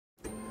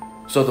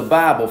So the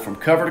Bible, from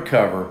cover to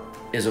cover,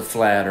 is a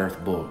flat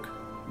earth book.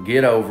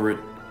 Get over it.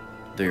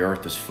 The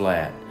earth is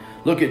flat.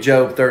 Look at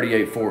Job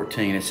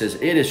 38:14. It says,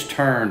 "It is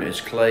turned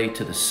as clay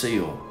to the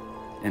seal,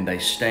 and they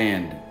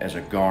stand as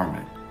a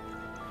garment."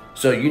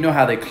 So you know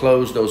how they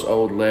closed those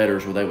old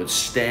letters where they would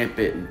stamp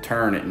it and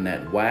turn it in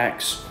that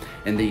wax,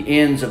 and the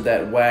ends of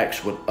that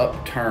wax would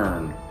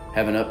upturn,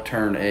 have an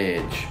upturned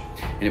edge,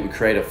 and it would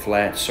create a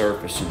flat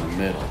surface in the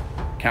middle,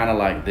 kind of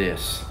like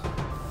this.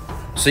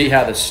 See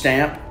how the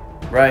stamp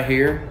right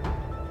here,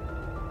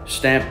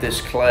 stamp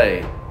this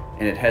clay,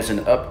 and it has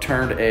an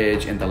upturned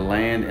edge, and the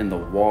land and the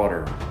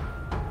water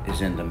is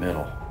in the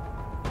middle.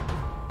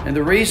 And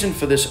the reason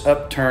for this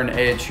upturned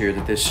edge here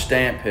that this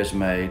stamp has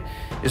made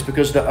is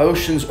because the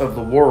oceans of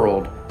the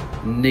world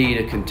need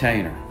a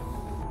container.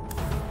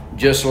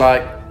 Just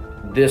like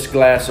this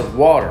glass of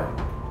water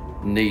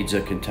needs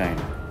a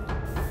container.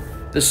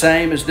 The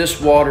same as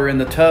this water in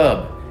the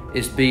tub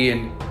is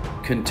being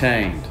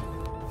contained.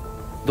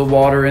 The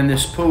water in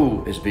this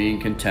pool is being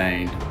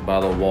contained by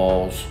the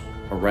walls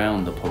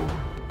around the pool.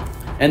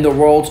 And the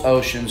world's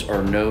oceans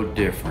are no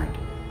different.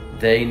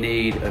 They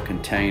need a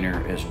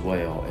container as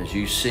well. As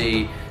you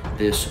see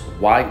this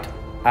white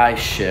ice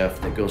shelf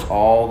that goes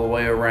all the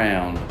way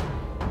around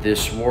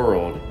this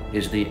world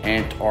is the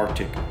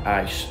Antarctic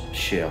ice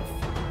shelf.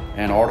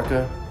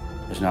 Antarctica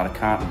is not a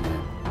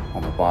continent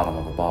on the bottom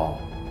of a ball.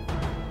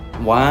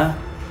 Why?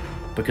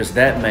 Because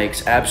that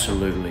makes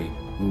absolutely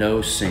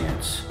no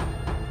sense.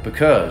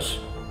 Because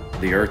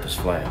the earth is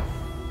flat.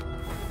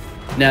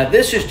 Now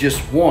this is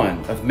just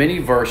one of many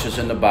verses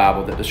in the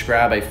Bible that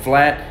describe a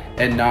flat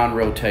and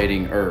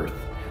non-rotating earth.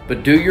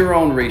 But do your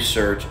own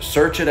research,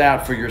 search it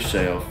out for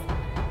yourself,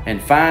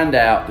 and find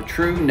out the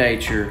true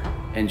nature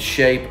and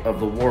shape of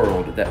the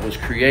world that was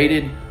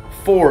created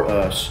for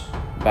us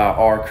by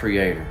our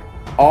Creator.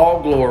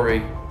 All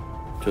glory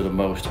to the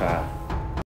Most High.